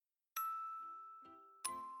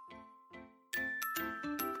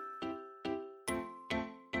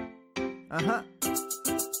I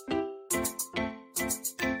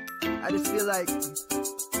just feel like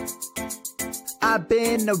I've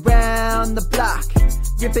been around the block,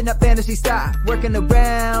 ripping up fantasy stock, working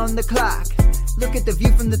around the clock. Look at the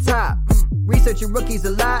view from the top. Researching rookies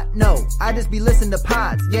a lot? No, I just be listening to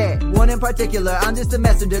pods. Yeah, one in particular, I'm just a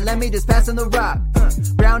messenger. Let me just pass on the rock.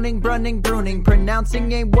 Browning, brunning, pruning, pronouncing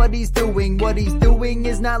ain't what he's doing. What he's doing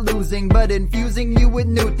is not losing, but infusing you with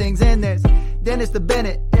new things. And there's Dennis the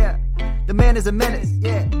Bennett, yeah. The man is a menace,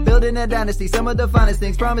 yeah. Building a dynasty, some of the finest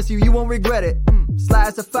things. Promise you, you won't regret it. Sly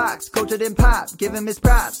as a fox, culture than pop. Give him his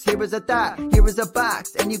props. Here is a thought, here is a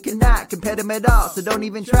box. And you cannot compare them at all, so don't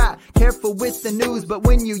even try. Careful with the news, but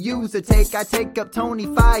when you use a take, I take up Tony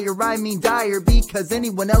Fire. I mean Dyer, because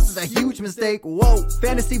anyone else is a huge mistake. Whoa.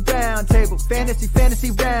 Fantasy round table,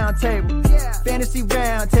 fantasy round table. Yeah. Fantasy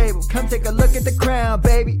round table, come take a look at the crown,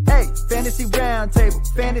 baby. Hey, fantasy round table,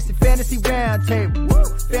 fantasy round table. Woo.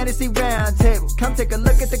 Fantasy round table, come take a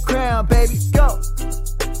look at the crown, baby. Go.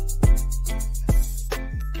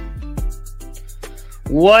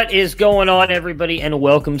 What is going on, everybody, and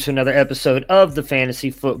welcome to another episode of the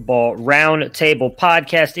Fantasy Football Roundtable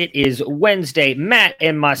Podcast. It is Wednesday. Matt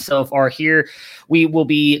and myself are here. We will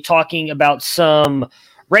be talking about some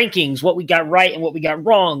rankings, what we got right and what we got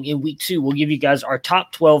wrong in week 2. We'll give you guys our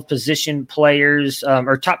top 12 position players,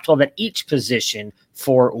 or top 12 at each position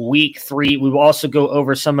for week 3. We will also go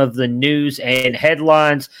over some of the news and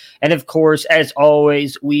headlines. And of course, as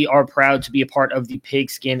always, we are proud to be a part of the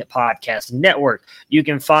Pigskin Podcast Network. You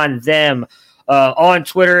can find them on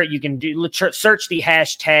Twitter. You can search the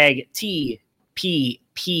hashtag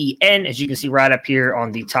TPPN, as you can see right up here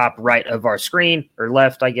on the top right of our screen, or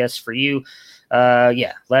left, I guess, for you.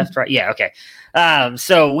 Left, right. Yeah. Okay.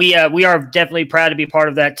 So we are definitely proud to be part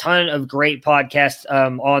of that. Ton of great podcasts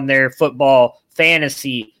on there: football,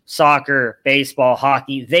 fantasy, soccer, baseball,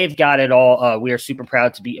 hockey. They've got it all. We are super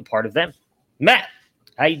proud to be a part of them. Matt,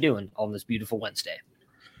 how you doing on this beautiful Wednesday?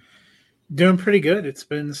 Doing pretty good. It's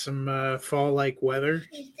been some fall-like weather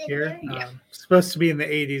here. Supposed to be in the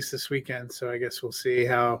 80s this weekend, so I guess we'll see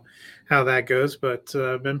how that goes. But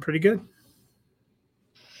been pretty good.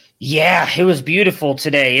 Yeah, it was beautiful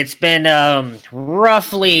today. It's been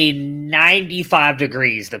roughly 95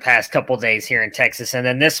 degrees the past couple days here in Texas. And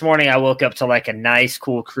then this morning I woke up to like a nice,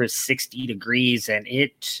 cool, crisp 60 degrees, and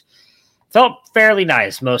it felt fairly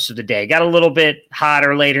nice most of the day. Got a little bit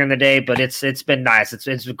hotter later in the day, but it's been nice.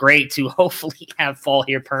 It's great to hopefully have fall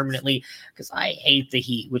here permanently, because I hate the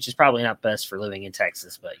heat, which is probably not best for living in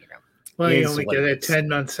Texas, but you know. Well, you only get it 10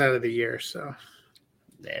 months out of the year, so.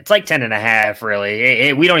 It's like 10 and a half,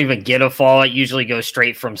 really. We don't even get a fall. It usually goes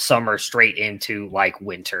straight from summer straight into like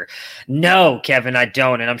winter. No, Kevin, I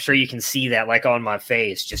don't. And I'm sure you can see that like on my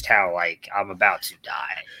face, just how like I'm about to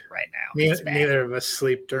die right now. Neither of us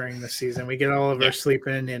sleep during the season. We get all of our sleep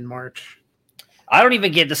in March. I don't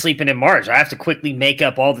even get to sleeping in March. I have to quickly make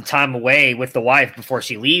up all the time away with the wife before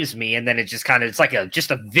she leaves me. And then it just it's like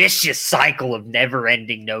just a vicious cycle of never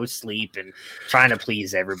ending, no sleep and trying to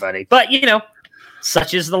please everybody. But you know,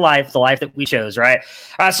 such is the life that we chose, right?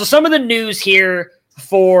 So some of the news here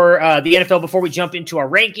for the NFL before we jump into our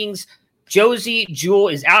rankings. Josie Jewell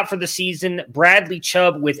is out for the season. Bradley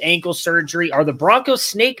Chubb with ankle surgery. Are the Broncos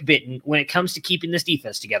snake bitten when it comes to keeping this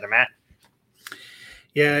defense together, Matt?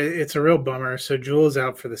 Yeah, it's a real bummer. So Jewell is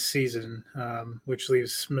out for the season, which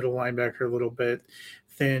leaves middle linebacker a little bit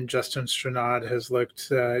thin. Justin Stranad has looked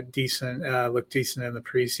decent in the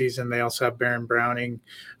preseason. They also have Baron Browning,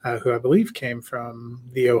 who I believe came from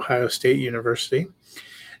the Ohio State University.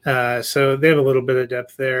 So they have a little bit of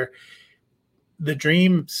depth there. The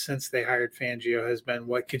dream since they hired Fangio has been,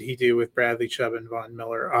 what could he do with Bradley Chubb and Von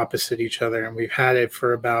Miller opposite each other? And we've had it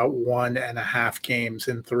for about 1.5 games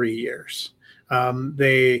in 3 years.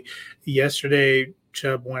 Yesterday,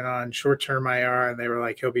 Chubb went on short-term IR, and they were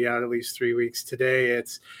like, he'll be out at least 3 weeks. Today,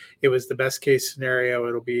 it was the best-case scenario.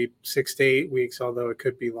 It'll be 6 to 8 weeks, although it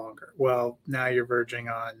could be longer. Well, now you're verging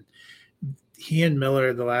on – he and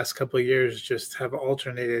Miller the last couple of years just have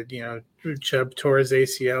alternated. You know, Chubb tore his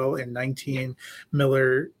ACL in 19.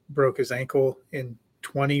 Miller broke his ankle in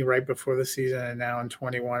 20 right before the season, and now in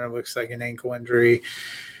 21 it looks like an ankle injury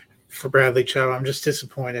for Bradley Chubb. I'm just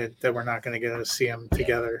disappointed that we're not going to get to see them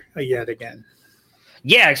together yet again.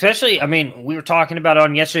 Yeah, especially, I mean, we were talking about it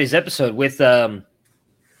on yesterday's episode with how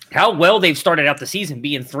well they've started out the season,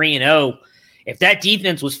 being 3-0. If that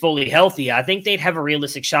defense was fully healthy, I think they'd have a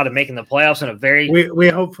realistic shot of making the playoffs in a very – We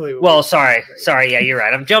hopefully will. Well, sorry. Yeah, you're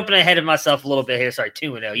right. I'm jumping ahead of myself a little bit here. Sorry,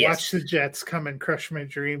 2-0, yes. Watch the Jets come and crush my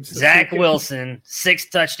dreams. Zach Wilson, 6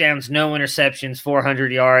 touchdowns, no interceptions,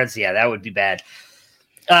 400 yards. Yeah, that would be bad.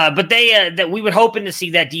 But that we would hoping to see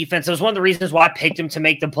that defense. That was one of the reasons why I picked him to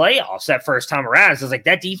make the playoffs that first time around. So I was like,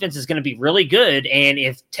 that defense is going to be really good. And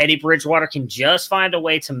if Teddy Bridgewater can just find a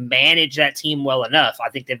way to manage that team well enough, I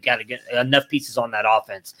think they've got to get enough pieces on that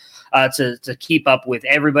offense to keep up with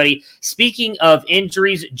everybody. Speaking of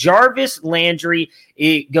injuries, Jarvis Landry,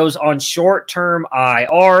 it goes on short-term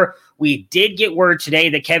IR. We did get word today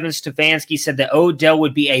that Kevin Stefanski said that Odell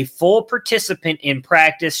would be a full participant in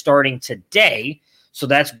practice starting today. So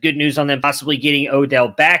that's good news on them possibly getting Odell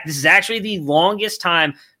back. This is actually the longest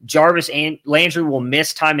time Jarvis and Landry will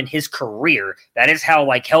miss time in his career. That is how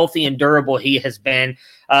healthy and durable he has been.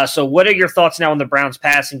 So what are your thoughts now on the Browns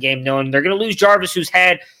passing game, knowing they're going to lose Jarvis, who's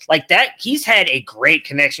had he's had a great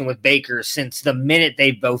connection with Baker since the minute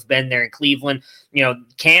they've both been there in Cleveland.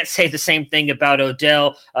 Can't say the same thing about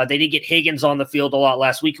Odell. They did get Higgins on the field a lot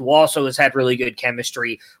last week, who also has had really good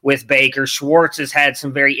chemistry with Baker. Schwartz has had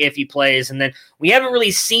some very iffy plays. And then we haven't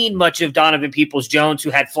really seen much of Donovan Peoples-Jones, who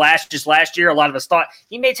had flashes last year. A lot of us thought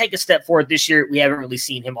he may take a step forward this year. We haven't really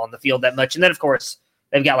seen him on the field that much. And then, of course,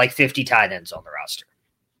 they've got 50 tight ends on the roster.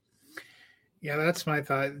 Yeah, that's my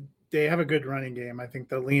thought. They have a good running game. I think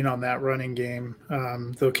they'll lean on that running game.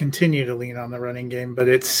 They'll continue to lean on the running game. But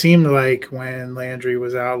it seemed like when Landry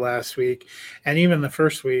was out last week, and even the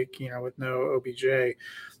first week, with no OBJ,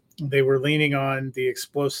 they were leaning on the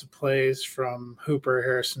explosive plays from Hooper,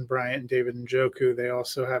 Harrison Bryant, and David Njoku. They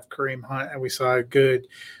also have Kareem Hunt, and we saw a good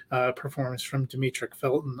performance from Demetric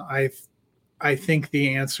Felton. I think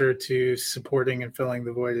the answer to supporting and filling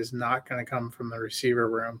the void is not going to come from the receiver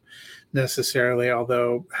room necessarily,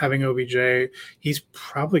 although having OBJ, he's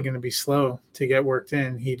probably going to be slow to get worked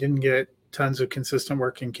in. He didn't get tons of consistent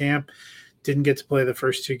work in camp, didn't get to play the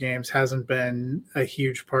first 2 games, hasn't been a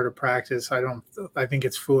huge part of practice. I think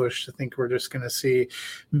it's foolish to think we're just going to see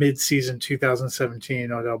mid-season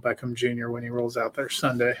 2017 Odell Beckham Jr. when he rolls out there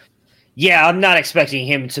Sunday. Yeah, I'm not expecting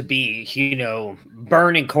him to be,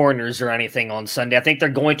 burning corners or anything on Sunday. I think they're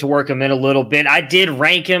going to work him in a little bit. I did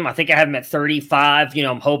rank him. I think I have him at 35.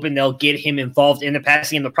 I'm hoping they'll get him involved in the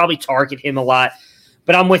passing game. They'll probably target him a lot.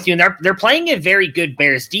 But I'm with you. And they're playing a very good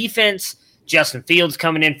Bears defense. Justin Fields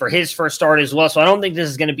coming in for his first start as well. So I don't think this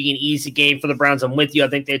is going to be an easy game for the Browns. I'm with you. I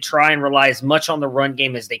think they try and rely as much on the run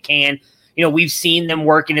game as they can. We've seen them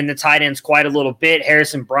working in the tight ends quite a little bit.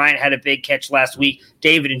 Harrison Bryant had a big catch last week.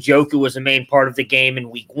 David Njoku was a main part of the game in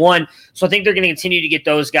week 1. So I think they're going to continue to get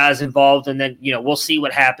those guys involved. And then, we'll see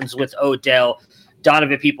what happens with Odell,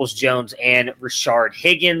 Donovan Peoples-Jones, and Rashard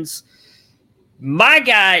Higgins. My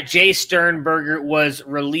guy, Jay Sternberger, was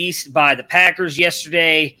released by the Packers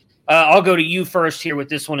yesterday. I'll go to you first here with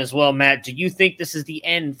this one as well, Matt. Do you think this is the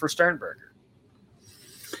end for Sternberger?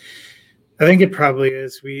 I think it probably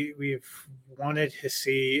is. We've wanted to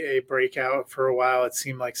see a breakout for a while. It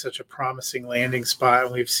seemed like such a promising landing spot,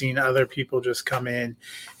 and we've seen other people just come in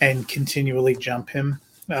and continually jump him.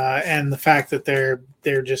 And the fact that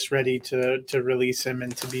they're just ready to release him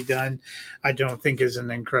and to be done, I don't think is an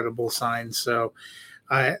incredible sign. So,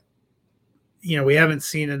 we haven't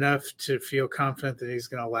seen enough to feel confident that he's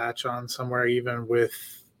going to latch on somewhere, even with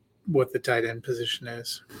what the tight end position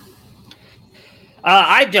is.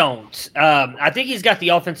 I don't. I think he's got the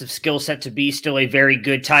offensive skill set to be still a very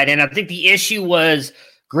good tight end. I think the issue was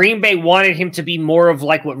Green Bay wanted him to be more of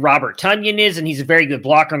what Robert Tonyan is, and he's a very good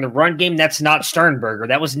blocker in the run game. That's not Sternberger.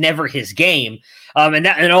 That was never his game. And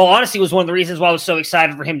that, in all honesty, was one of the reasons why I was so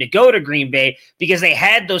excited for him to go to Green Bay, because they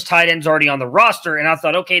had those tight ends already on the roster, and I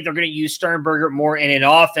thought, okay, they're going to use Sternberger more in an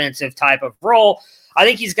offensive type of role. I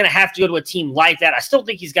think he's going to have to go to a team like that. I still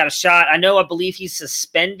think he's got a shot. I believe he's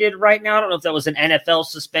suspended right now. I don't know if that was an NFL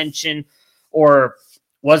suspension or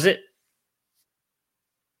was it?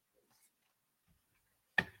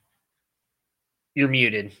 You're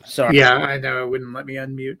muted. Sorry. Yeah, I know. It wouldn't let me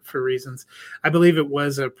unmute for reasons. I believe it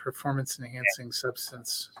was a performance-enhancing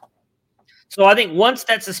substance. So I think once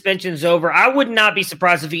that suspension's over, I would not be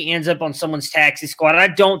surprised if he ends up on someone's taxi squad. I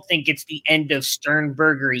don't think it's the end of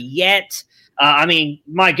Sternberger yet.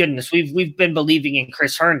 My goodness, we've been believing in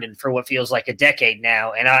Chris Herndon for what feels like a decade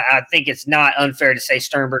now, and I think it's not unfair to say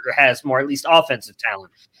Sternberger has more, at least offensive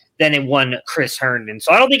talent, than in one Chris Herndon.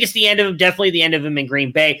 So I don't think it's the end of him. Definitely the end of him in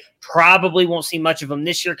Green Bay. Probably won't see much of him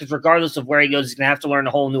this year because regardless of where he goes, he's going to have to learn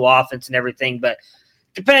a whole new offense and everything. But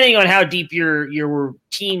depending on how deep your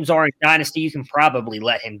teams are in Dynasty, you can probably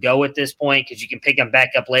let him go at this point because you can pick him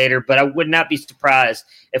back up later. But I would not be surprised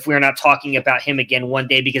if we're not talking about him again one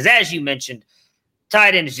day because, as you mentioned,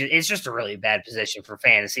 tight end is just a really bad position for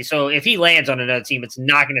fantasy. So if he lands on another team, it's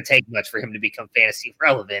not going to take much for him to become fantasy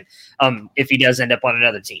relevant if he does end up on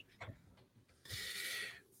another team.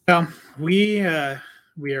 Well, we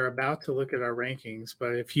we are about to look at our rankings,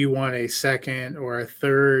 but if you want a second or a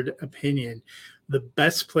third opinion, the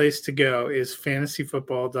best place to go is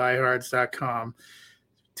fantasyfootballdiehards.com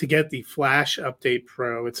to get the Flash Update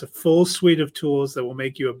Pro. It's a full suite of tools that will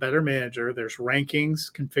make you a better manager. There's rankings,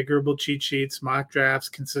 configurable cheat sheets, mock drafts,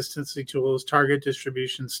 consistency tools, target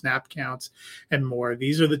distribution, snap counts, and more.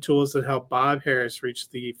 These are the tools that help Bob Harris reach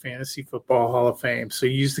the Fantasy Football Hall of Fame. So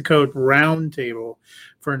use the code ROUNDTABLE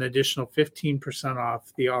for an additional 15%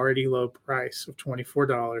 off the already low price of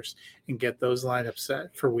 $24 and get those lineups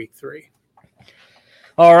set for week 3.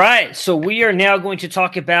 All right, so we are now going to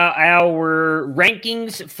talk about our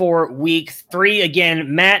rankings for week 3.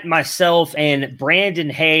 Again, Matt, myself, and Brandon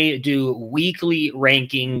Hay do weekly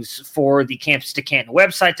rankings for the Campus to Canton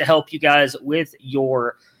website to help you guys with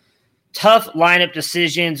your tough lineup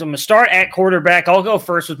decisions. I'm going to start at quarterback. I'll go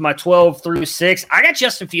first with my 12 through 6. I got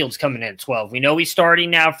Justin Fields coming in at 12. We know he's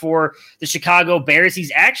starting now for the Chicago Bears.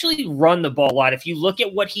 He's actually run the ball a lot. If you look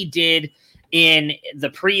at what he did in the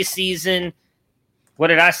preseason, what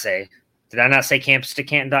did I say? Did I not say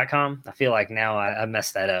campustocanton.com? I feel like now I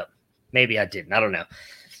messed that up. Maybe I didn't. I don't know.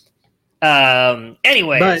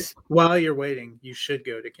 Anyways. But while you're waiting, you should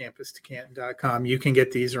go to campustocanton.com. You can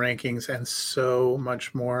get these rankings and so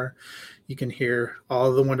much more. You can hear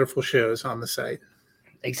all the wonderful shows on the site.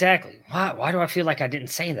 Exactly. Why do I feel like I didn't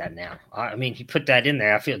say that now? I mean, he put that in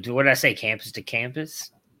there. What did I say? Campus to campus?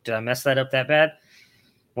 Did I mess that up that bad?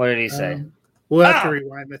 What did he say? We'll have to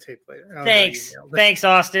rewind the tape later. Thanks,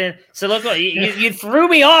 Austin. So look, you threw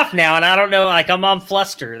me off now, and I don't know. Like I'm on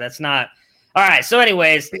fluster. That's not all right. So,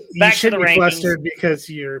 anyways, back to the rankings. Flustered because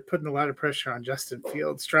you're putting a lot of pressure on Justin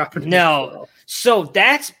Fields dropping. No, so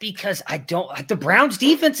that's because I don't. The Browns'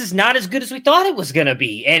 defense is not as good as we thought it was going to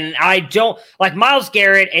be, and I don't like Myles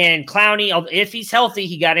Garrett and Clowney. If he's healthy,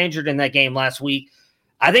 he got injured in that game last week.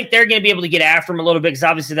 I think they're going to be able to get after him a little bit because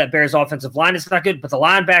obviously that Bears offensive line is not good, but the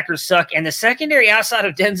linebackers suck. And the secondary outside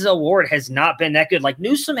of Denzel Ward has not been that good. Like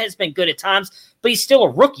Newsome has been good at times, but he's still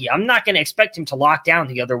a rookie. I'm not going to expect him to lock down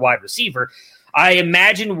the other wide receiver. I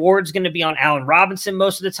imagine Ward's going to be on Allen Robinson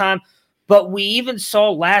most of the time, but we even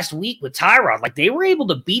saw last week with Tyrod, like they were able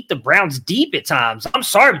to beat the Browns deep at times. I'm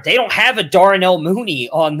sorry, but they don't have a Darnell Mooney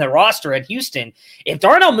on the roster at Houston. If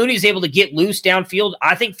Darnell Mooney is able to get loose downfield,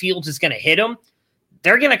 I think Fields is going to hit him.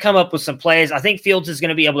 They're going to come up with some plays. I think Fields is going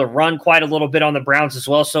to be able to run quite a little bit on the Browns as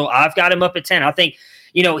well. So I've got him up at 10. I think,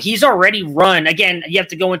 he's already run. Again, you have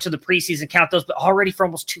to go into the preseason, count those, but already for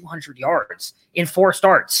almost 200 yards in 4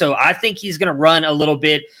 starts. So I think he's going to run a little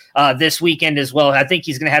bit this weekend as well. I think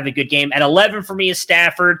he's going to have a good game. At 11 for me is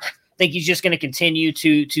Stafford. I think he's just going to continue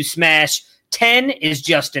to smash. 10 is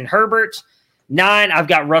Justin Herbert. 9, I've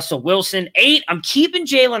got Russell Wilson. 8, I'm keeping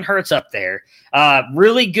Jalen Hurts up there.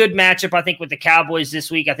 Really good matchup, I think, with the Cowboys this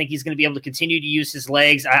week. I think he's going to be able to continue to use his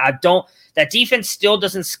legs. That defense still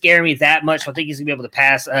doesn't scare me that much. I think he's going to be able to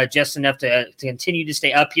pass just enough to continue to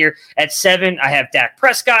stay up here. At 7, I have Dak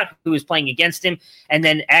Prescott, who is playing against him. And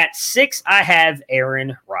then at 6, I have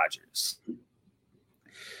Aaron Rodgers.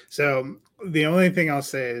 So the only thing I'll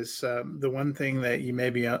say is the one thing that you may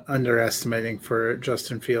be underestimating for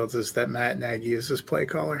Justin Fields is that Matt Nagy is his play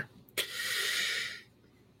caller.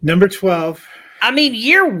 Number 12. I mean,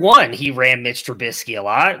 year 1, he ran Mitch Trubisky a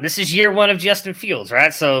lot. This is year 1 of Justin Fields,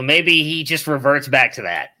 right? So maybe he just reverts back to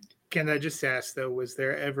that. Can I just ask, though, was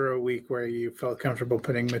there ever a week where you felt comfortable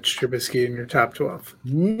putting Mitch Trubisky in your top 12?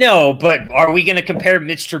 No, but are we going to compare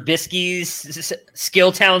Mitch Trubisky's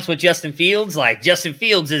skill talents with Justin Fields? Like, Justin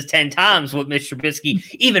Fields is 10 times what Mitch Trubisky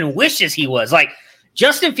even wishes he was. Like,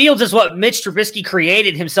 Justin Fields is what Mitch Trubisky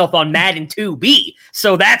created himself on Madden 2B.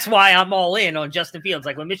 So that's why I'm all in on Justin Fields.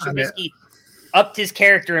 Like, when Mitch Trubisky upped his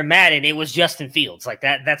character in Madden, it was Justin Fields. Like,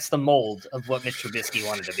 that's the mold of what Mitch Trubisky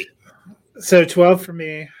wanted to be. So 12 for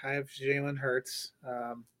me, I have Jalen Hurts.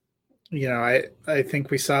 I think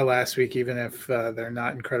we saw last week, even if they're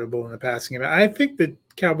not incredible in the passing game, I think the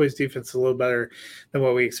Cowboys defense is a little better than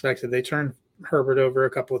what we expected. They turned Herbert over a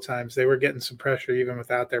couple of times. They were getting some pressure even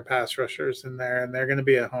without their pass rushers in there, and they're going to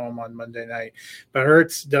be at home on Monday night. But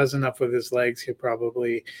Hurts does enough with his legs. He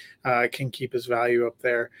probably can keep his value up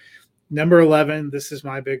there. Number 11, this is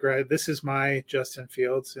my big ride. This is my Justin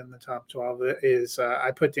Fields in the top 12.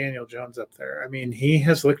 I put Daniel Jones up there. I mean, he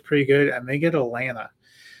has looked pretty good, and they get Atlanta.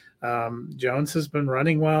 Jones has been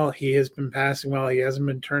running well. He has been passing well. He hasn't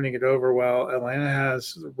been turning it over well. Atlanta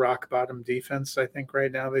has rock bottom defense, I think,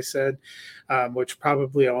 right now, they said, which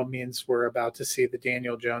probably all means we're about to see the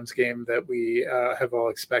Daniel Jones game that we have all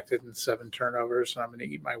expected in 7 turnovers. And I'm going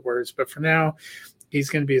to eat my words. But for now, he's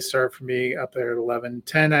going to be a start for me up there at 11.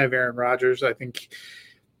 10, I have Aaron Rodgers. I think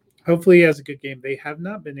Hopefully he has a good game. They have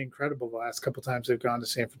not been incredible the last couple times they've gone to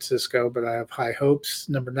San Francisco, but I have high hopes.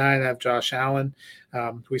 Number 9, I have Josh Allen.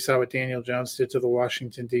 We saw what Daniel Jones did to the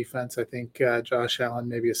Washington defense. I think Josh Allen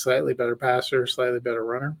may be a slightly better passer, slightly better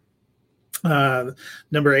runner.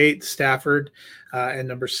 Number 8, Stafford, and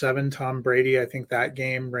number 7, Tom Brady. I think that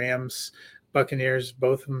game, Rams, Buccaneers,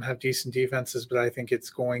 both of them have decent defenses, but I think it's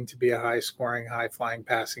going to be a high-scoring, high-flying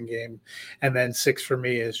passing game. And then 6 for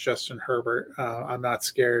me is Justin Herbert. I'm not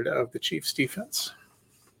scared of the Chiefs' defense.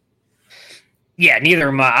 Yeah, neither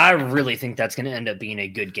am I. I really think that's going to end up being a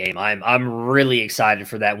good game. I'm really excited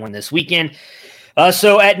for that one this weekend.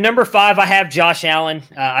 So at number 5, I have Josh Allen.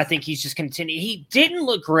 I think he's just continuing. He didn't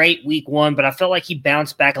look great week 1, but I felt like he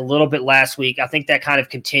bounced back a little bit last week. I think that kind of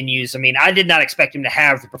continues. I mean, I did not expect him to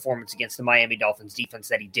have the performance against the Miami Dolphins defense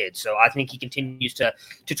that he did. So I think he continues to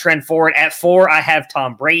trend forward. At 4, I have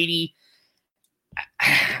Tom Brady.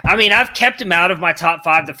 I mean, I've kept him out of my top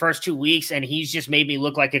 5 the first 2 weeks, and he's just made me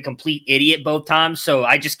look like a complete idiot both times. So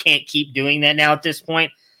I just can't keep doing that now at this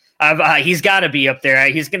point. He's got to be up there.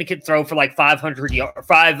 He's going to throw for like 5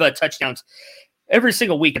 touchdowns every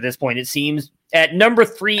single week at this point, it seems. At number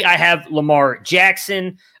 3, I have Lamar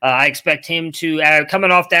Jackson. I expect him to,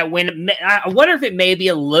 coming off that win, I wonder if it may be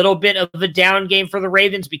a little bit of a down game for the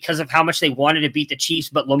Ravens because of how much they wanted to beat the Chiefs,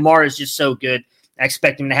 but Lamar is just so good. I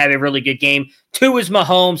expect him to have a really good game. 2 is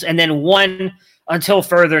Mahomes, and then 1, until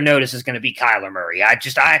further notice, is going to be Kyler Murray. I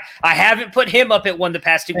haven't put him up at 1 the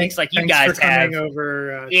past 2 weeks like you guys have.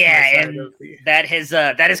 Over, that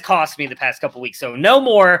has cost me the past couple weeks. So no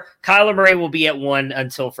more. Kyler Murray will be at 1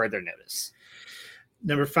 until further notice.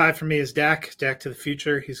 Number 5 for me is Dak to the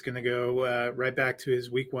future. He's going to go right back to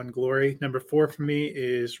his week 1 glory. Number 4 for me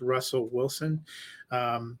is Russell Wilson.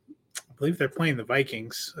 I believe they're playing the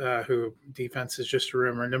Vikings, who defense is just a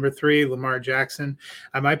rumor. Number 3, Lamar Jackson.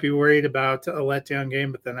 I might be worried about a letdown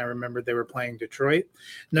game, but then I remembered they were playing Detroit.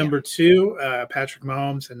 Number 2, Patrick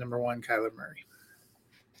Mahomes, and number 1, Kyler Murray.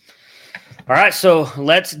 All right, so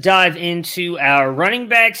let's dive into our running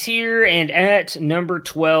backs here. And at number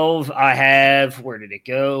 12, I have, where did it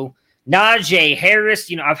go? Najee Harris.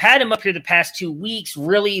 You know, I've had him up here the past 2 weeks.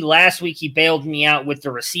 Really, last week he bailed me out with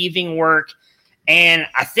the receiving work. And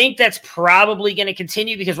I think that's probably going to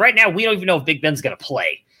continue because right now we don't even know if Big Ben's going to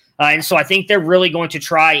play. And so I think they're really going to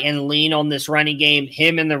try and lean on this running game,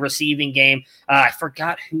 him in the receiving game. I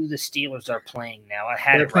forgot who the Steelers are playing now.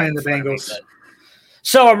 They're playing the Bengals.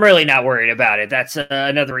 So I'm really not worried about it. That's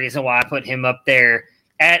another reason why I put him up there.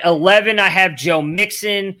 At 11, I have Joe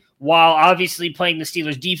Mixon. While obviously playing the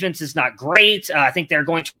Steelers defense is not great, I think they're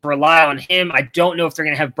going to rely on him. I don't know if they're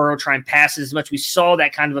going to have Burrow try and pass as much. We saw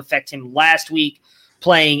that kind of affect him last week,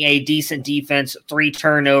 playing a decent defense, 3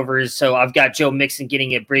 turnovers. So I've got Joe Mixon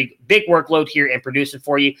getting a big workload here and producing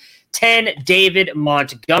for you. 10, David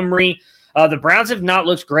Montgomery. The Browns have not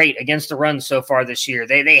looked great against the run so far this year.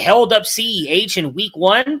 They held up CEH in week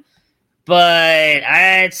 1. But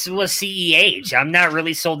it was CEH. I'm not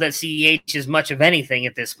really sold that CEH is much of anything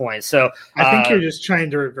at this point. So I think you're just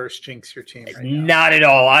trying to reverse jinx your team right now. Not at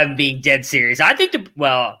all. I'm being dead serious. I think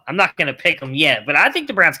I'm not going to pick them yet, but I think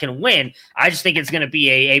the Browns can win. I just think it's going to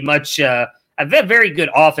be a very good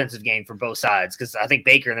offensive game for both sides because I think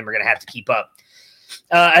Baker and them are going to have to keep up.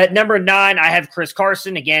 At number 9, I have Chris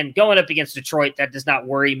Carson. Again, going up against Detroit. That does not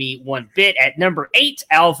worry me one bit. At number 8,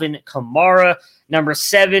 Alvin Kamara. Number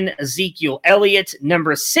 7, Ezekiel Elliott.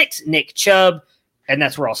 Number 6, Nick Chubb. And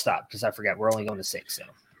that's where I'll stop because I forgot we're only going to 6.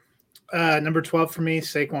 So. Number 12 for me,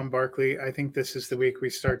 Saquon Barkley. I think this is the week we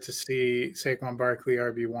start to see Saquon Barkley,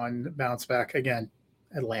 RB1, bounce back again.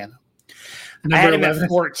 Atlanta. I had him at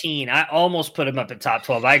 14. I almost put him up at top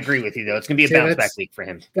 12. I agree with you, though. It's going to be a bounce back week for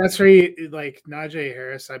him. That's where Najee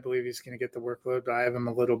Harris, I believe he's going to get the workload, but I have him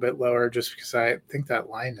a little bit lower just because I think that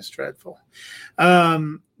line is dreadful.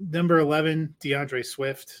 Number 11, DeAndre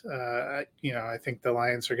Swift. I think the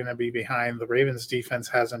Lions are going to be behind. The Ravens defense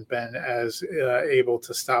hasn't been as able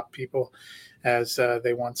to stop people as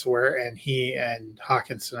they once were, and he and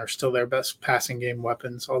Hawkinson are still their best passing game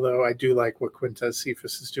weapons, although I do like what Quintez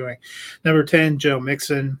Cephas is doing. Number 10, Joe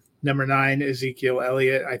Mixon. Number 9, Ezekiel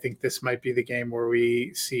Elliott. I think this might be the game where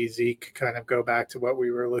we see Zeke kind of go back to what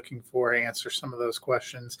we were looking for, answer some of those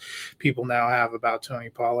questions people now have about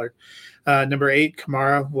Tony Pollard. Number 8,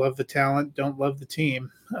 Kamara. Love the talent, don't love the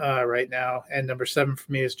team right now. And number 7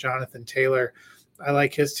 for me is Jonathan Taylor. I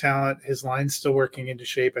like his talent. His line's still working into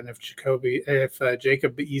shape, and if Jacob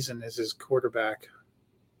Eason is his quarterback,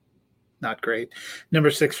 not great.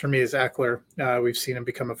 Number 6 for me is Eckler. We've seen him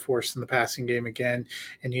become a force in the passing game again,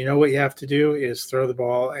 and you know what you have to do is throw the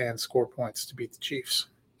ball and score points to beat the Chiefs.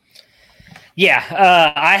 Yeah,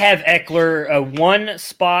 I have Eckler one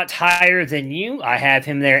spot higher than you. I have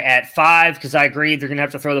him there at 5 because I agree they're going to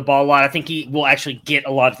have to throw the ball a lot. I think he will actually get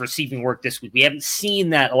a lot of receiving work this week. We haven't seen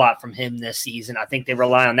that a lot from him this season. I think they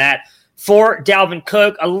rely on that. 4, Dalvin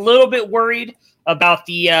Cook, a little bit worried about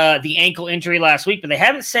the ankle injury last week, but they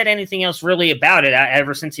haven't said anything else really about it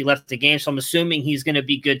ever since he left the game, so I'm assuming he's going to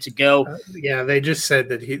be good to go. Yeah, they just said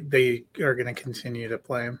that they are going to continue to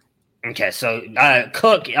play him. Okay, so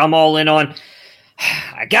Cook, I'm all in on.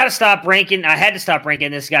 I got to stop ranking. I had to stop ranking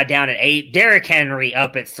this guy down at 8. Derrick Henry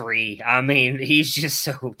up at 3. I mean, he's just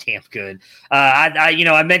so damn good.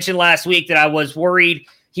 I mentioned last week that I was worried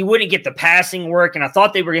he wouldn't get the passing work, and I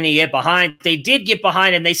thought they were going to get behind. They did get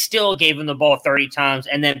behind, and they still gave him the ball 30 times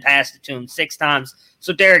and then passed it to him 6 times.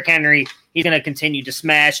 So Derrick Henry, he's going to continue to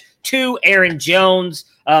smash. 2, Aaron Jones.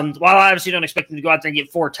 While I obviously don't expect him to go out there and get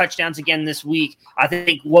 4 touchdowns again this week, I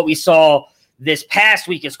think what we saw this past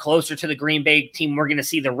week is closer to the Green Bay team we're going to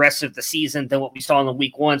see the rest of the season than what we saw in the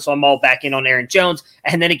week 1. So I'm all back in on Aaron Jones.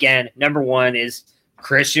 And then again, number 1 is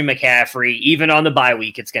Christian McCaffrey. Even on the bye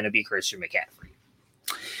week, it's going to be Christian McCaffrey.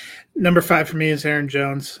 Number 5 for me is Aaron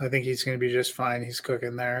Jones. I think he's going to be just fine. He's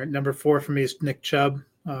cooking there. Number 4 for me is Nick Chubb.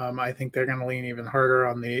 I think they're going to lean even harder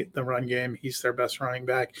on the run game. He's their best running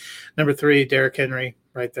back. Number 3, Derrick Henry,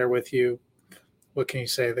 right there with you. What can you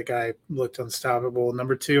say? The guy looked unstoppable.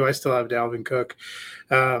 Number 2, I still have Dalvin Cook.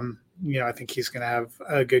 I think he's going to have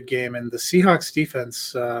a good game. And the Seahawks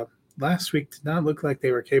defense last week did not look like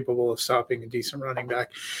they were capable of stopping a decent running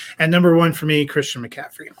back. And number 1 for me, Christian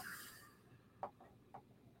McCaffrey.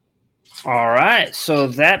 All right, so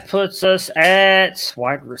that puts us at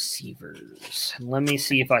wide receivers. Let me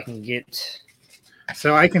see if I can get.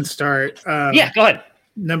 So I can start. Yeah, go ahead.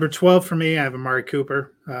 Number 12 for me, I have Amari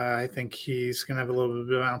Cooper. I think he's going to have a little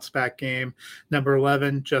bit of a bounce-back game. Number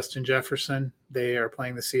 11, Justin Jefferson. They are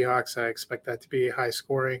playing the Seahawks. I expect that to be high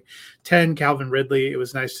scoring. 10, Calvin Ridley. It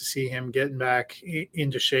was nice to see him getting back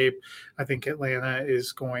into shape. I think Atlanta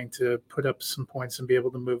is going to put up some points and be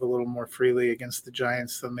able to move a little more freely against the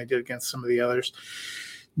Giants than they did against some of the others.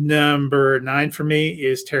 Number 9 for me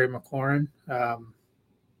is Terry McLaurin.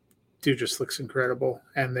 Dude just looks incredible.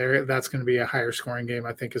 And that's going to be a higher scoring game,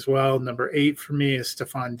 I think, as well. Number 8 for me is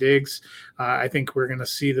Stephon Diggs. I think we're going to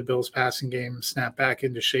see the Bills passing game snap back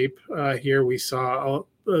into shape here. We saw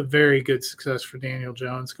a very good success for Daniel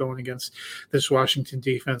Jones going against this Washington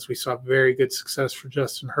defense. We saw very good success for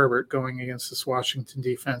Justin Herbert going against this Washington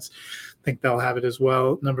defense. I think they'll have it as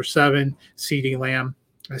well. Number 7, CeeDee Lamb.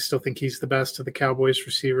 I still think he's the best of the Cowboys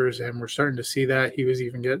receivers, and we're starting to see that. He was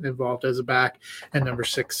even getting involved as a back. And number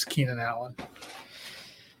 6, Keenan Allen.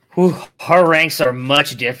 Whew, our ranks are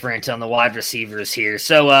much different on the wide receivers here.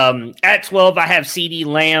 So at 12, I have CeeDee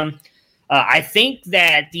Lamb. I think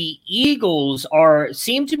that the Eagles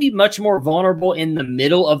seem to be much more vulnerable in the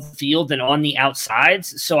middle of the field than on the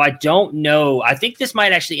outsides. So I don't know. I think this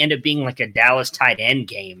might actually end up being like a Dallas tight end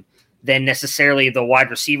game than necessarily the wide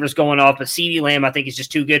receivers going off. But CeeDee Lamb, I think, is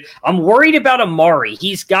just too good. I'm worried about Amari.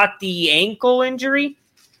 He's got the ankle injury,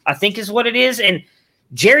 I think is what it is. And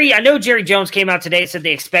I know Jerry Jones came out today and said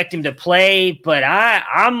they expect him to play, but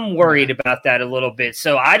I'm worried about that a little bit.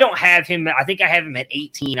 So I don't have him. I think I have him at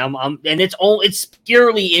 18. And it's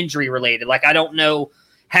purely injury related. Like, I don't know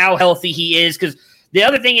how healthy he is, because the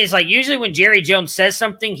other thing is, like, usually when Jerry Jones says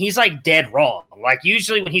something, he's like dead wrong. Like,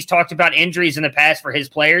 usually when he's talked about injuries in the past for his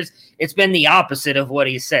players, it's been the opposite of what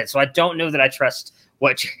he said. So I don't know that I trust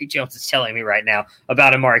what Jerry Jones is telling me right now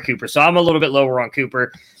about Amari Cooper. So I'm a little bit lower on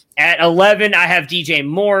Cooper. At 11, I have DJ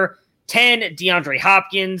Moore. 10, DeAndre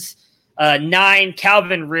Hopkins. 9,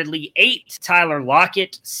 Calvin Ridley. 8, Tyler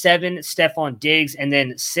Lockett. 7, Stephon Diggs. And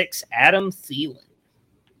then 6, Adam Thielen.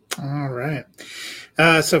 All right.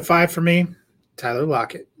 So 5 for me, Tyler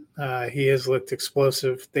Lockett. He has looked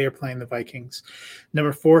explosive. They are playing the Vikings.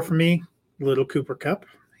 Number 4 for me, Little Cooper Kupp.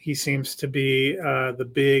 He seems to be the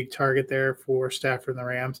big target there for Stafford and the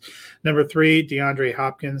Rams. Number 3, DeAndre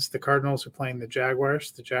Hopkins. The Cardinals are playing the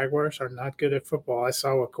Jaguars. The Jaguars are not good at football. I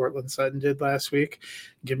saw what Cortland Sutton did last week.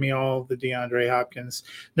 Give me all the DeAndre Hopkins.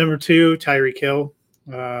 Number 2, Tyreek Hill.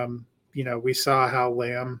 We saw how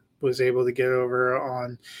Lamb was able to get over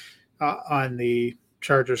on the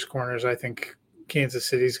Chargers corners. I think Kansas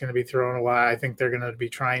City is going to be throwing a lot. I think they're going to be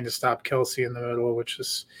trying to stop Kelsey in the middle, which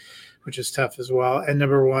is tough as well. And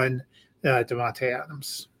number 1, Devontae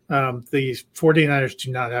Adams. The 49ers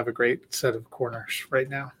do not have a great set of corners right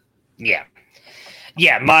now. Yeah.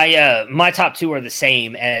 Yeah, my top 2 are the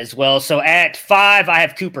same as well. So at 5, I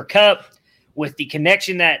have Cooper Kupp. With the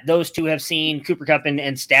connection that those two have seen, Cooper Kupp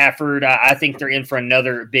and Stafford, I think they're in for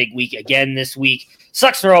another big week again this week.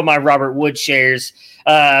 sucks for all my Robert Wood shares.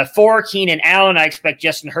 4, Keenan Allen. I expect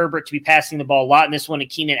Justin Herbert to be passing the ball a lot in this one, and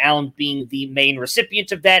Keenan Allen being the main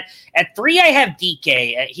recipient of that. At 3, I have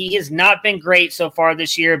DK. He has not been great so far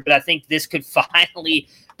this year, but I think this could finally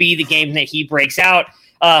be the game that he breaks out.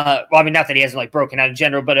 Well, I mean, not that he hasn't like broken out in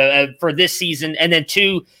general, but for this season. And then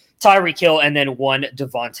 2, Tyreek Hill, and then 1,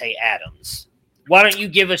 Devontae Adams. Why don't you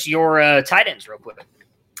give us your tight ends real quick?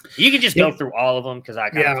 You can just go through all of them because I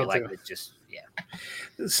kind of feel like it just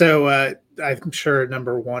So I'm sure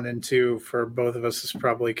number 1 and 2 for both of us is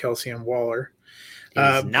probably Kelsey and Waller.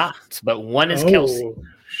 It's not, but 1 is Kelsey.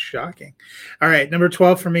 Shocking. All right, number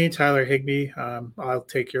 12 for me, Tyler Higbee. I'll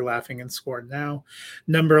take your laughing and scorn now.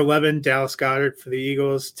 Number 11, Dallas Goedert for the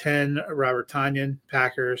Eagles. 10, Robert Tonyan,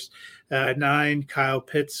 Packers. 9, Kyle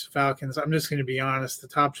Pitts, Falcons. I'm just going to be honest. The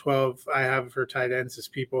top 12 I have for tight ends is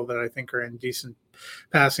people that I think are in decent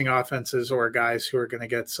passing offenses or guys who are going to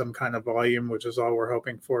get some kind of volume, which is all we're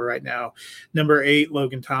hoping for right now. Number 8,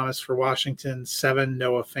 Logan Thomas for Washington. 7,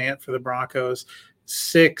 Noah Fant for the Broncos.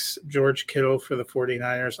 6, George Kittle for the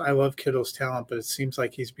 49ers. I love Kittle's talent, but it seems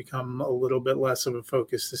like he's become a little bit less of a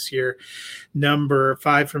focus this year. Number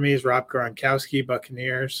 5 for me is Rob Gronkowski,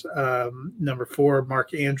 Buccaneers. Number 4,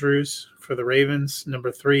 Mark Andrews for the Ravens.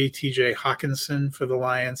 Number 3, TJ Hawkinson for the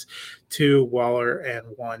Lions. 2, Waller, and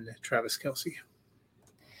 1, Travis Kelce.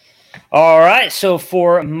 All right, so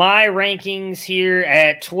for my rankings here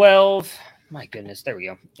at 12, my goodness, there we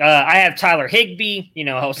go. I have Tyler Higbee.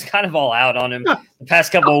 I was kind of all out on him the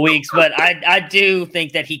past couple of weeks, but I do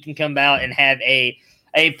think that he can come out and have a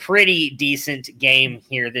pretty decent game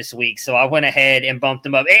here this week. So I went ahead and bumped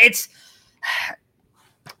him up. I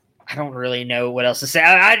don't really know what else to say.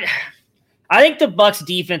 I think the Bucs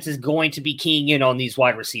defense is going to be keying in on these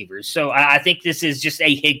wide receivers. So I think this is just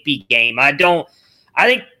a Higbee game. I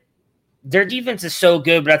think their defense is so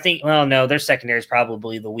good, but I think, no, their secondary is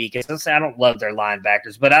probably the weakest. I don't love their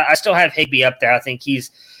linebackers, but I still have Higbee up there. I think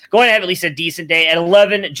he's going to have at least a decent day. At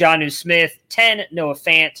 11, Jonnu Smith. 10, Noah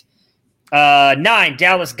Fant. 9,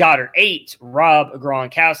 Dallas Goedert. 8, Rob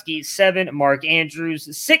Gronkowski. 7, Mark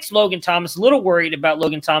Andrews. 6, Logan Thomas. A little worried about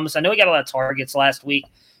Logan Thomas. I know he got a lot of targets last week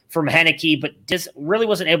from Heineke, but just really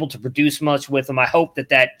wasn't able to produce much with him. I hope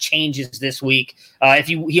that changes this week.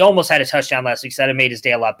 He almost had a touchdown last week, so that made his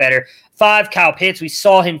day a lot better. 5, Kyle Pitts. We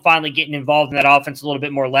saw him finally getting involved in that offense a little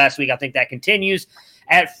bit more last week. I think that continues.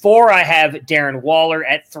 At 4, I have Darren Waller.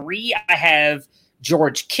 At 3, I have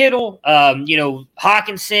George Kittle.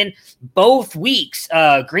 Hawkinson. Both weeks,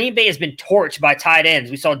 Green Bay has been torched by tight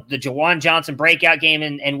ends. We saw the Jawan Johnson breakout game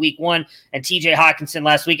in week 1 and TJ Hawkinson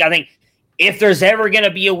last week. I think if there's ever going to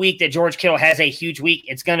be a week that George Kittle has a huge week,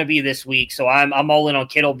 it's going to be this week. So I'm all in on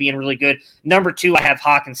Kittle being really good. Number 2, I have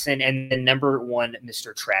Hawkinson, and then number 1,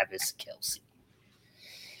 Mr. Travis Kelce.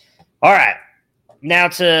 All right, now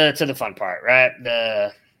to the fun part, right?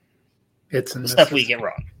 The stuff we get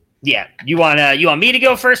wrong. Yeah, you want me to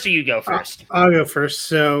go first, or you go first? I'll go first.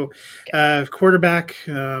 So, quarterback.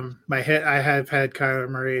 I have had Kyler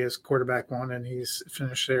Murray as quarterback 1, and he's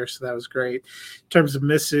finished there, so that was great. In terms of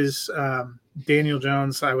misses, Daniel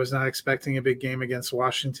Jones. I was not expecting a big game against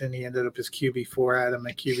Washington. He ended up as QB4. I had him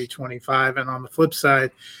at QB25, and on the flip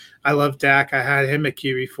side, I love Dak. I had him at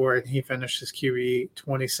QB4, and he finished as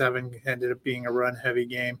QB27. Ended up being a run-heavy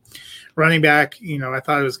game. Running back, I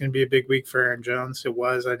thought it was going to be a big week for Aaron Jones. It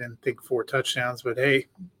was. I didn't think 4 touchdowns, but hey,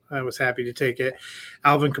 I was happy to take it.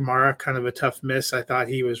 Alvin Kamara, kind of a tough miss. I thought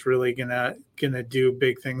he was really gonna do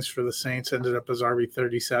big things for the Saints. Ended up as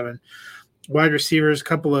RB37. Wide receivers, a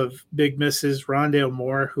couple of big misses. Rondale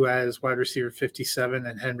Moore, who has wide receiver 57,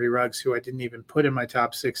 and Henry Ruggs, who I didn't even put in my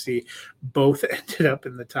top 60, both ended up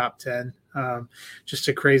in the top 10. Just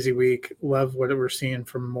a crazy week. Love what we're seeing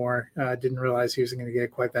from Moore. Didn't realize he was going to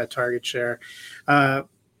get quite that target share.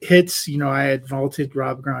 Hits, I had vaulted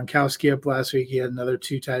Rob Gronkowski up last week. He had another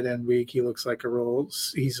 2 tight end week. He looks like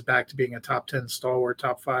he's back to being a top 10 stalwart,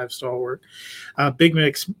 top 5 stalwart. Big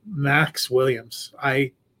Max Williams.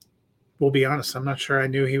 I will be honest, I'm not sure I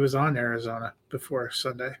knew he was on Arizona before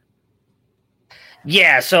Sunday.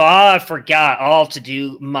 Yeah, so I forgot all to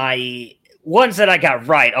do my ones that I got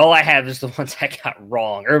right. All I have is the ones I got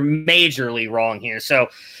wrong, or majorly wrong here. So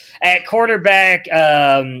at quarterback,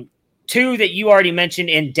 2 that you already mentioned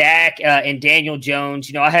in Dak and Daniel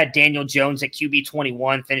Jones. I had Daniel Jones at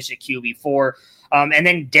QB21, finished at QB4. And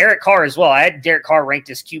then Derek Carr as well. I had Derek Carr ranked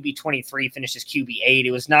as QB23, finished as QB8.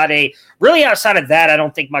 It was not really outside of that, I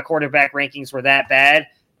don't think my quarterback rankings were that bad.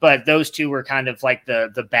 but those two were kind of like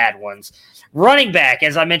the bad ones. Running back,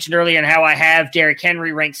 as I mentioned earlier, and how I have Derrick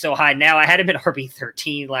Henry ranked so high now, I had him at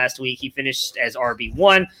RB13 last week. He finished as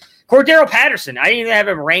RB1. Cordero Patterson, I didn't even have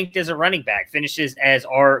him ranked as a running back, finishes as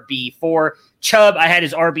RB4. Chubb, I had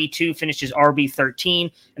his RB2, finished as RB13.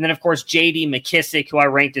 And then, of course, J.D. McKissick, who I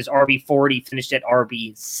ranked as RB40, finished at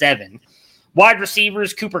RB7. Wide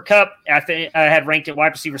receivers, Cooper Kupp, I had ranked at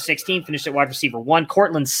wide receiver 16, finished at wide receiver 1.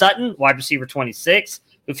 Cortland Sutton, wide receiver 26,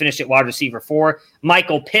 who finished at wide receiver 4.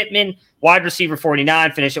 Michael Pittman, wide receiver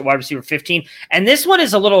 49, finished at wide receiver 15. And this one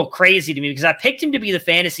is a little crazy to me because I picked him to be the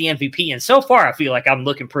fantasy MVP, and so far I feel like I'm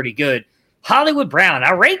looking pretty good. Hollywood Brown,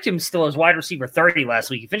 I ranked him still as wide receiver 30 last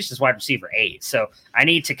week. He finished as wide receiver 8. So I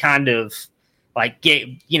need to kind of get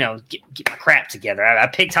my crap together. I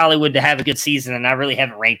picked Hollywood to have a good season, and I really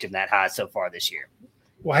haven't ranked him that high so far this year.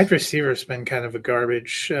 Wide receiver's been kind of a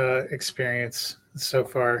garbage experience so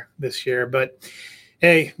far this year. But,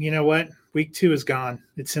 hey, you know what? Week 2 is gone.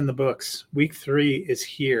 It's in the books. Week 3 is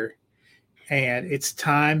here. And it's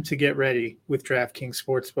time to get ready with DraftKings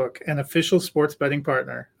Sportsbook, an official sports betting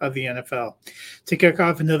partner of the NFL. To kick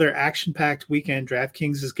off another action-packed weekend,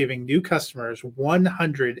 DraftKings is giving new customers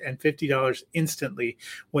 $150 instantly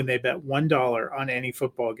when they bet $1 on any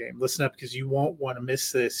football game. Listen up, because you won't want to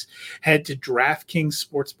miss this. Head to DraftKings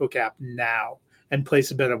Sportsbook app now and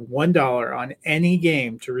place a bet of $1 on any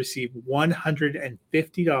game to receive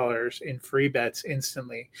 $150 in free bets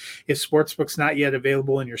instantly. If Sportsbook's not yet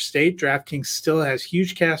available in your state, DraftKings still has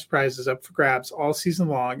huge cash prizes up for grabs all season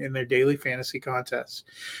long in their daily fantasy contests.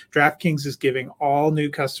 DraftKings is giving all new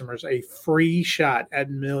customers a free shot at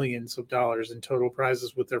millions of dollars in total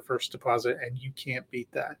prizes with their first deposit, and you can't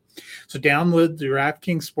beat that. So download the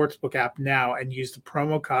DraftKings Sportsbook app now and use the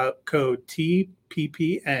promo code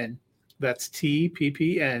TPPN. That's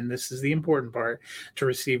TPPN. This is the important part, to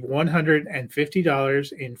receive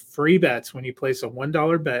 $150 in free bets when you place a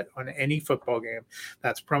 $1 bet on any football game.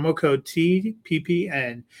 That's promo code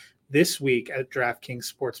TPPN this week at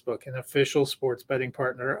DraftKings Sportsbook, an official sports betting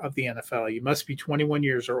partner of the NFL. You must be 21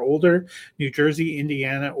 years or older, New Jersey,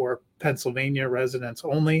 Indiana, or Pennsylvania residents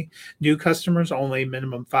only. New customers only.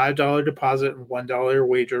 Minimum $5 deposit and $1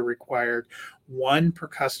 wager required. One per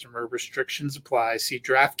customer. Restrictions apply. See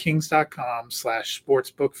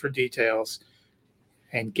DraftKings.com/sportsbook for details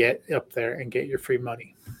and get up there and get your free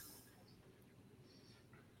money.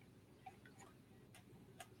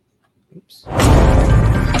 Oops.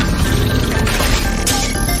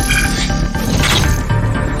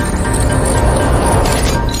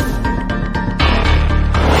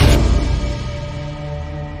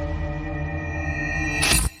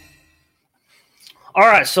 All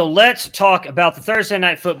right, so let's talk about the Thursday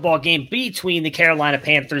night football game between the Carolina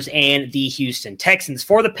Panthers and the Houston Texans.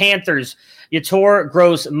 For the Panthers, Yetur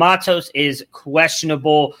Gross-Matos is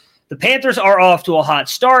questionable. The Panthers are off to a hot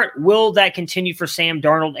start. Will that continue for Sam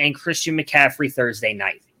Darnold and Christian McCaffrey Thursday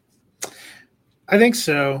night? I think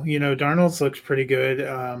so. Darnold's looked pretty good.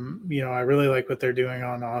 I really like what they're doing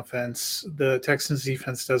on offense. The Texans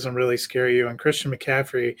defense doesn't really scare you. And Christian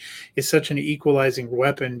McCaffrey is such an equalizing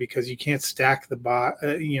weapon because you can't stack the box.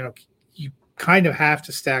 You kind of have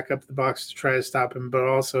to stack up the box to try to stop him, but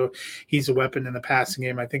also he's a weapon in the passing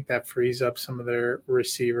game. I think that frees up some of their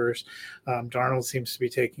receivers. Darnold seems to be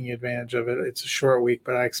taking advantage of it. It's a short week,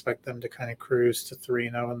 but I expect them to kind of cruise to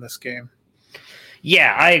 3-0 in this game.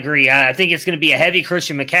 Yeah, I agree. I think it's going to be a heavy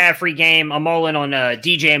Christian McCaffrey game. I'm all in on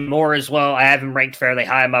DJ Moore as well. I have him ranked fairly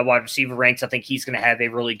high in my wide receiver ranks. I think he's going to have a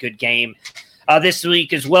really good game this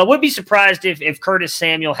week as well. Would be surprised if Curtis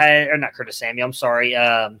Samuel had – or not Curtis Samuel, I'm sorry.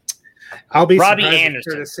 I'll be Robbie surprised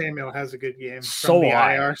Anderson. if Curtis Samuel has a good game. So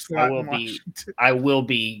IR I will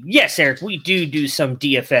be. Yes, Eric, we do some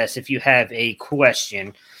DFS if you have a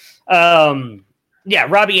question. Yeah,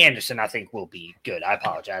 Robbie Anderson, I think, will be good. I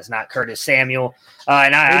apologize, not Curtis Samuel.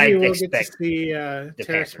 And I we'll expect get to see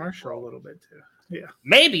Terrace Marshall a little bit too. Yeah,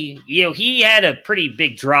 maybe. He had a pretty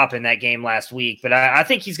big drop in that game last week, but I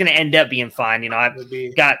think he's going to end up being fine. I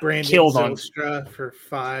got Brandon killed Zylstra for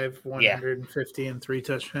 150 and 3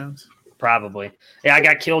 touchdowns. Probably. Yeah, I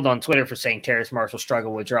got killed on Twitter for saying Terrace Marshall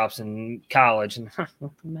struggled with drops in college. And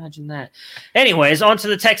imagine that. Anyways, on to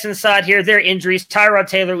the Texans side here. Their injuries. Tyrod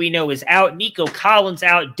Taylor, we know, is out. Nico Collins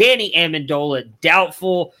out. Danny Amendola,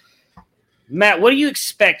 doubtful. Matt, what do you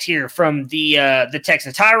expect here from the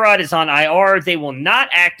Texans? Tyrod is on IR. They will not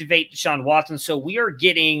activate Deshaun Watson, so we are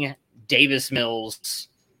getting Davis Mills.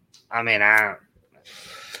 I mean,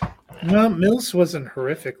 Well, Mills wasn't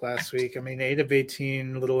horrific last week. I mean, 8 of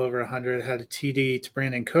 18, a little over 100, had a TD to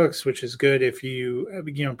Brandon Cooks, which is good if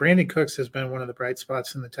Brandon Cooks has been one of the bright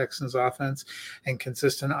spots in the Texans offense and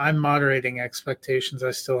consistent. I'm moderating expectations. I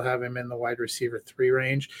still have him in the wide receiver 3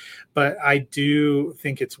 range, but I do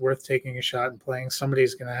think it's worth taking a shot and playing.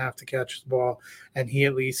 Somebody's going to have to catch the ball, and he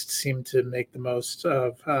at least seemed to make the most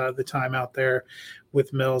of the time out there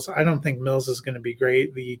with Mills. I don't think Mills is going to be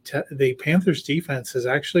great. The Panthers defense has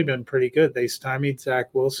actually been pretty good. They stymied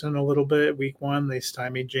Zach Wilson a little bit week 1. They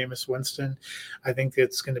stymied Jameis Winston. I think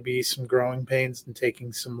it's going to be some growing pains and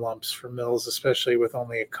taking some lumps for Mills, especially with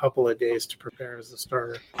only a couple of days to prepare as a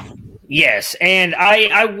starter. Yes, and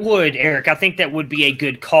I would, Eric. I think that would be a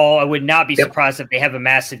good call. I would not be surprised if they have a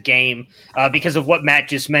massive game because of what Matt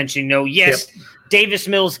just mentioned. Davis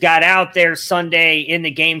Mills got out there Sunday in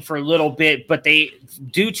the game for a little bit, but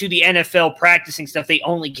due to the NFL practicing stuff, they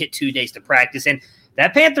only get 2 days to practice. And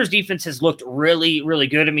that Panthers defense has looked really, really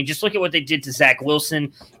good. I mean, just look at what they did to Zach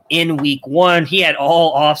Wilson in week 1. He had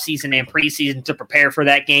all offseason and preseason to prepare for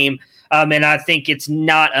that game. And I think it's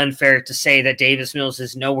not unfair to say that Davis Mills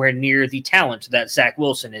is nowhere near the talent that Zach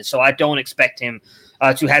Wilson is. So I don't expect him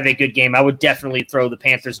to have a good game. I would definitely throw the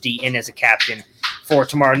Panthers D in as a captain for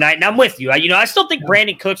tomorrow night. And I'm with you. I still think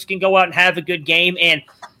Brandon Cooks can go out and have a good game. And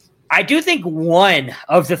I do think one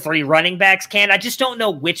of the 3 running backs can. I just don't know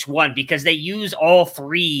which one because they use all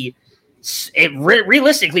 3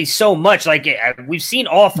 realistically so much. Like we've seen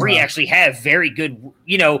all 3 actually have very good,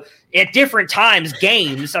 at different times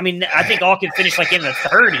games. I mean, I think all can finish like in the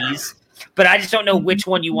 30s, but I just don't know which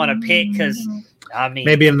one you want to pick because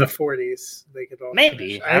maybe in the 40s they could all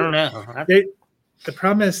maybe finish. I don't know. The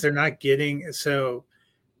problem is they're not getting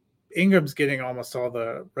Ingram's getting almost all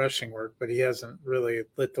the rushing work, but he hasn't really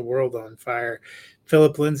lit the world on fire.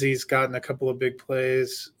 Phillip Lindsay's gotten a couple of big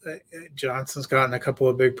plays. Johnson's gotten a couple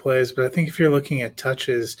of big plays, but I think if you're looking at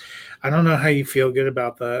touches, I don't know how you feel good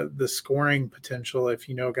about the scoring potential if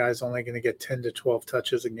guys only going to get 10 to 12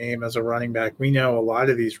 touches a game as a running back. We know a lot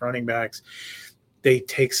of these running backs, they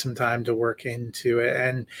take some time to work into it.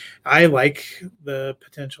 And I like the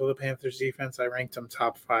potential of the Panthers defense. I ranked them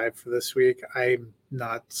top 5 for this week. I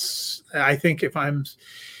think if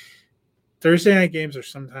Thursday night games are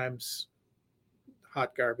sometimes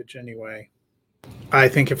hot garbage anyway. I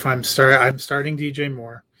think if I'm starting DJ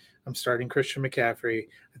Moore, I'm starting Christian McCaffrey.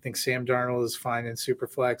 I think Sam Darnold is fine in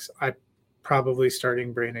Superflex. I'm probably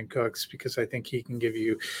starting Brandon Cooks because I think he can give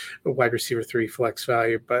you a wide receiver 3 flex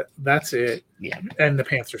value, but that's it. Yeah. And the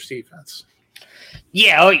Panthers defense.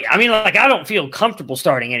 Yeah. I mean, I don't feel comfortable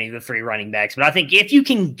starting any of the 3 running backs, but I think if you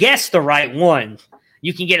can guess the right one,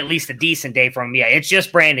 you can get at least a decent day from him. Yeah, it's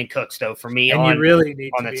just Brandon Cooks, though, for me. And you really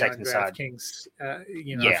need on to the be Texans on DraftKings,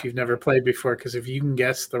 if you've never played before, because if you can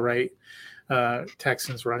guess the right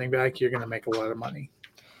Texans running back, you're going to make a lot of money.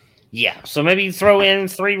 Yeah, so maybe throw in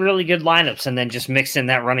 3 really good lineups and then just mix in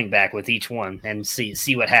that running back with each one and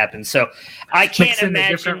see what happens. So I can't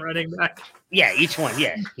imagine a different running back. Yeah, each one.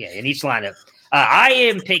 Yeah, in each lineup. I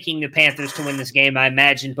am picking the Panthers to win this game. I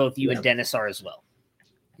imagine both you and Dennis are as well.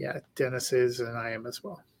 Yeah, Dennis is, and I am as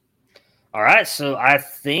well. All right, so I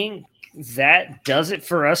think that does it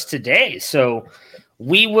for us today. So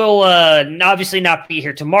we will obviously not be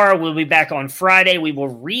here tomorrow. We'll be back on Friday. We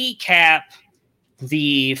will recap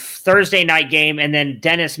the Thursday night game, and then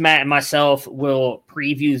Dennis, Matt, and myself will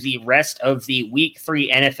preview the rest of the Week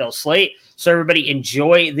 3 NFL slate. So everybody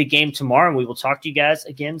enjoy the game tomorrow, and we will talk to you guys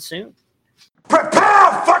again soon.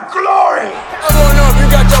 Prepare for glory! I want to know if you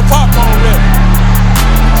got your popcorn ready.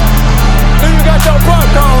 Do you got your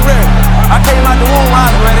popcorn ready? I came out the womb,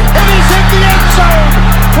 I was ready. And he's hit the end zone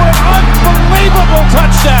for an unbelievable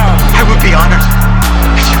touchdown. I would be honored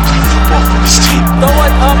if you played football for this team. Throw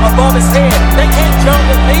it up above his head. They can't jump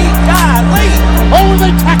with me. Golly. Oh,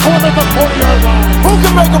 they tackle him at the 40-yard line. Who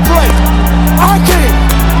can make a play? I can.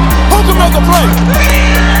 Who can make a play?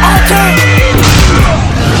 I can.